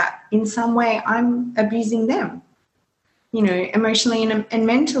seeing that in some way I'm abusing them, you know, emotionally and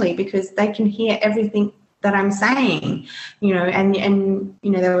mentally, because they can hear everything that I'm saying, you know, and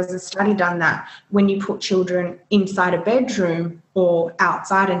you know, there was a study done that when you put children inside a bedroom or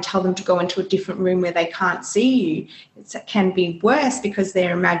outside and tell them to go into a different room where they can't see you, it can be worse because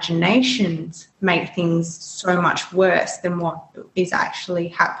their imaginations make things so much worse than what is actually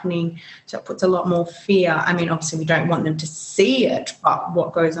happening. So it puts a lot more fear. I mean, obviously we don't want them to see it, but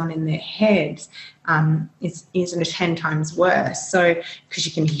what goes on in their heads is 10 times worse. So because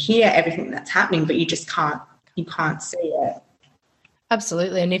you can hear everything that's happening, but you just can't see it.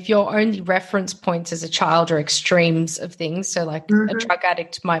 Absolutely. And if your only reference points as a child are extremes of things, so like a drug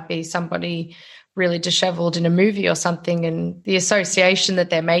addict might be somebody really disheveled in a movie or something, and the association that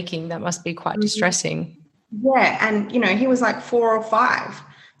they're making, that must be quite distressing. Yeah. And, you know, he was like 4 or 5.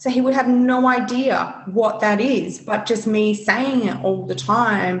 So he would have no idea what that is, but just me saying it all the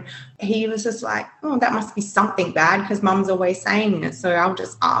time, he was just like, oh, that must be something bad because mum's always saying it, so I'll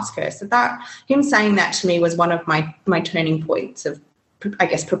just ask her. So that him saying that to me was one of my turning points of, I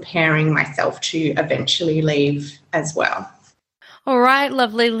guess, preparing myself to eventually leave as well. All right,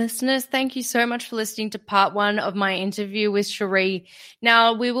 lovely listeners. Thank you so much for listening to part 1 of my interview with Cherie.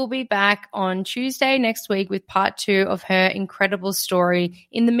 Now, we will be back on Tuesday next week with part 2 of her incredible story.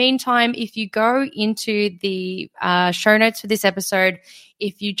 In the meantime, if you go into the show notes for this episode,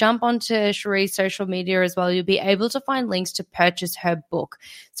 if you jump onto Cherie's social media as well, you'll be able to find links to purchase her book.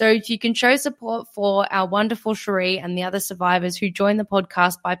 So if you can show support for our wonderful Cherie and the other survivors who join the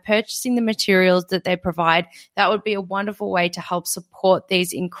podcast by purchasing the materials that they provide, that would be a wonderful way to help support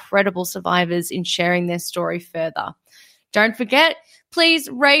these incredible survivors in sharing their story further. Don't forget, please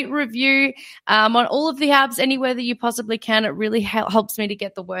rate, review on all of the apps, anywhere that you possibly can. It really helps me to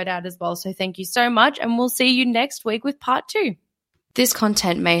get the word out as well. So thank you so much, and we'll see you next week with part 2. This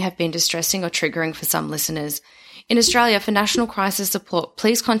content may have been distressing or triggering for some listeners. In Australia, for national crisis support,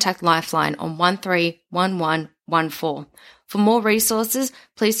 please contact Lifeline on 131114. For more resources,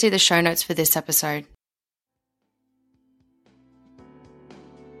 please see the show notes for this episode.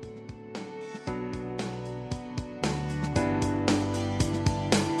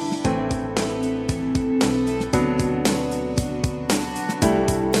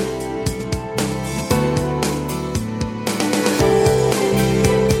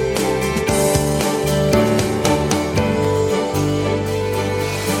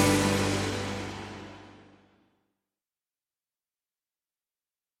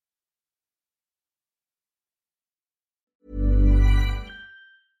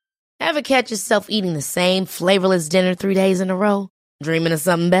 Ever catch yourself eating the same flavorless dinner 3 days in a row? Dreaming of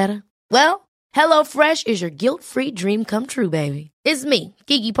something better? Well, HelloFresh is your guilt-free dream come true, baby. It's me,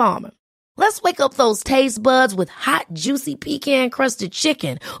 Keke Palmer. Let's wake up those taste buds with hot, juicy pecan-crusted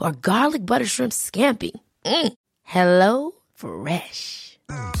chicken or garlic butter shrimp scampi. HelloFresh.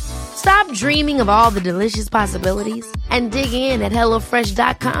 Stop dreaming of all the delicious possibilities and dig in at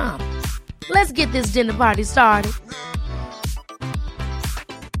HelloFresh.com. Let's get this dinner party started.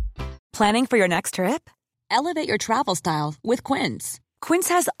 Planning for your next trip? Elevate your travel style with Quince. Quince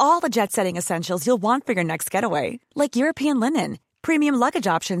has all the jet-setting essentials you'll want for your next getaway, like European linen, premium luggage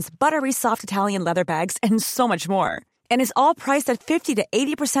options, buttery soft Italian leather bags, and so much more. And is all priced at 50 to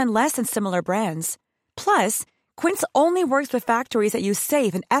 80% less than similar brands. Plus, Quince only works with factories that use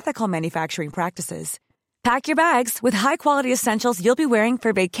safe and ethical manufacturing practices. Pack your bags with high-quality essentials you'll be wearing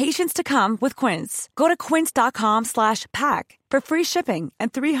for vacations to come with Quince. Go to quince.com/pack for free shipping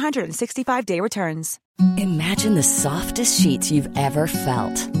and 365-day returns. Imagine the softest sheets you've ever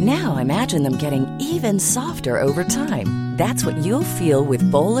felt. Now imagine them getting even softer over time. That's what you'll feel with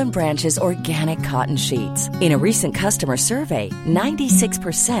Boll & Branch's organic cotton sheets. In a recent customer survey,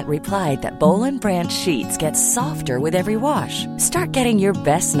 96% replied that Boll & Branch sheets get softer with every wash. Start getting your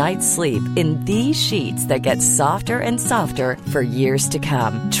best night's sleep in these sheets that get softer and softer for years to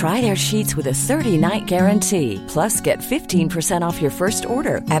come. Try their sheets with a 30-night guarantee. Plus, get 15% off your first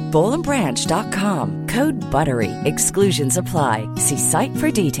order at bollandbranch.com. Code BUTTERY. Exclusions apply. See site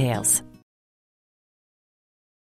for details.